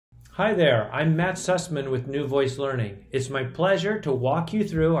Hi there, I'm Matt Sussman with New Voice Learning. It's my pleasure to walk you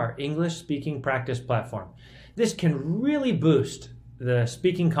through our English speaking practice platform. This can really boost the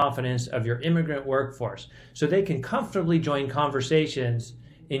speaking confidence of your immigrant workforce so they can comfortably join conversations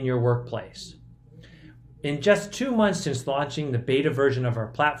in your workplace. In just 2 months since launching the beta version of our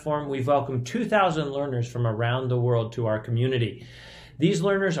platform, we've welcomed 2,000 learners from around the world to our community. These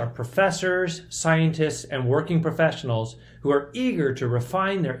learners are professors, scientists, and working professionals who are eager to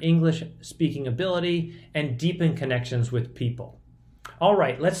refine their English speaking ability and deepen connections with people. All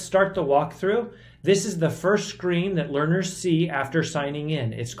right, let's start the walkthrough. This is the first screen that learners see after signing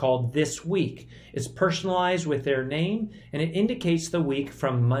in. It's called This Week. It's personalized with their name, and it indicates the week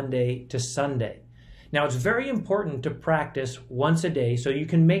from Monday to Sunday. Now, it's very important to practice once a day so you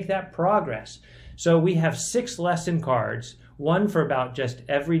can make that progress. So we have 6 lesson cards, one for about just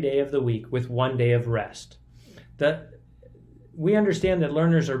every day of the week with 1 day of rest. We understand that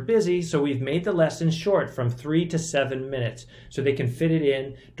learners are busy, so we've made the lessons short from 3 to 7 minutes so they can fit it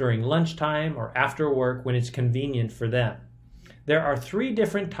in during lunchtime or after work when it's convenient for them. There are 3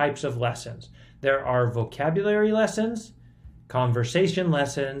 different types of lessons. There are vocabulary lessons, conversation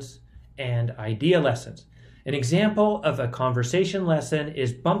lessons, and idea lessons. An example of a conversation lesson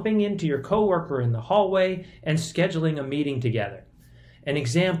is bumping into your coworker in the hallway and scheduling a meeting together. An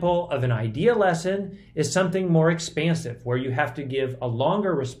example of an idea lesson is something more expansive where you have to give a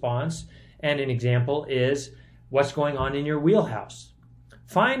longer response, and an example is what's going on in your wheelhouse.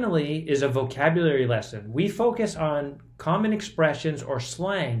 Finally is a vocabulary lesson. We focus on common expressions or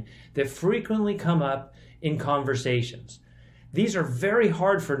slang that frequently come up in conversations. These are very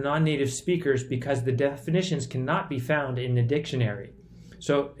hard for non-native speakers because the definitions cannot be found in the dictionary.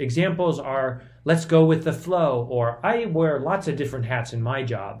 So examples are, let's go with the flow, or I wear lots of different hats in my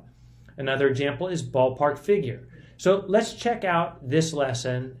job. Another example is ballpark figure. So let's check out this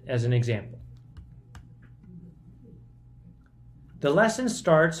lesson as an example. The lesson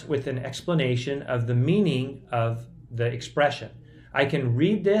starts with an explanation of the meaning of the expression. I can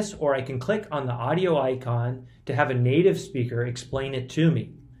read this, or I can click on the audio icon to have a native speaker explain it to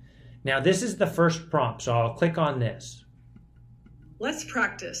me. Now this is the first prompt, so I'll click on this. Let's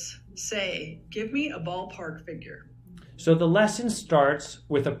practice. Say, give me a ballpark figure. So the lesson starts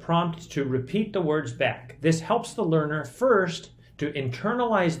with a prompt to repeat the words back. This helps the learner first to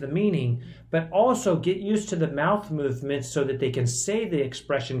internalize the meaning, but also get used to the mouth movements so that they can say the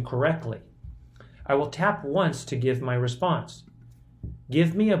expression correctly. I will tap once to give my response.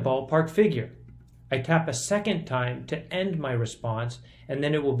 Give me a ballpark figure. I tap a second time to end my response, and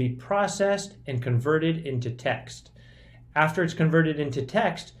then it will be processed and converted into text. After it's converted into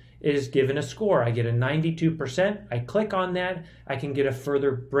text, it is given a score. I get a 92%. I click on that. I can get a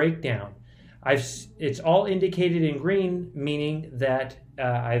further breakdown. It's all indicated in green, meaning that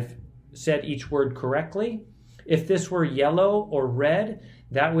I've said each word correctly. If this were yellow or red,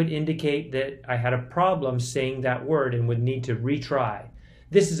 that would indicate that I had a problem saying that word and would need to retry.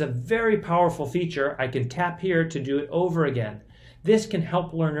 This is a very powerful feature. I can tap here to do it over again. This can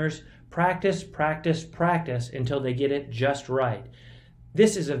help learners practice, practice, practice until they get it just right.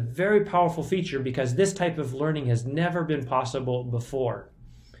 This is a very powerful feature because this type of learning has never been possible before.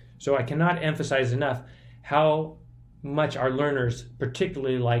 So I cannot emphasize enough how much our learners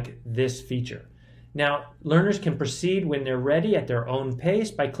particularly like this feature. Now, learners can proceed when they're ready at their own pace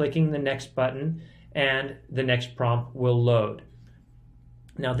by clicking the next button, and the next prompt will load.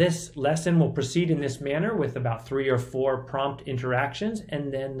 Now this lesson will proceed in this manner with about 3 or 4 prompt interactions,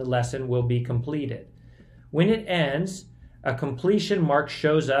 and then the lesson will be completed. When it ends, a completion mark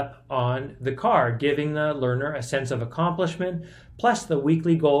shows up on the card, giving the learner a sense of accomplishment, plus the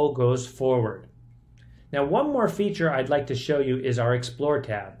weekly goal goes forward. Now one more feature I'd like to show you is our Explore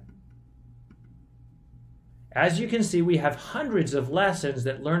tab. As you can see, we have hundreds of lessons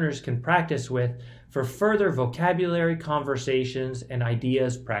that learners can practice with for further vocabulary, conversations, and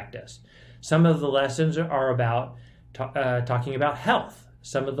ideas practice. Some of the lessons are about talking about health.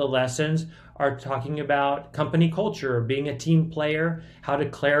 Some of the lessons are talking about company culture, or being a team player, how to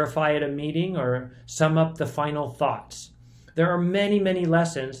clarify at a meeting, or sum up the final thoughts. There are many, many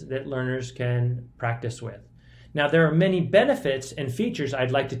lessons that learners can practice with. Now, there are many benefits and features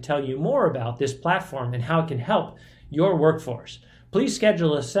I'd like to tell you more about this platform and how it can help your workforce. Please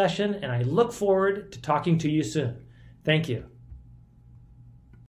schedule a session, and I look forward to talking to you soon. Thank you.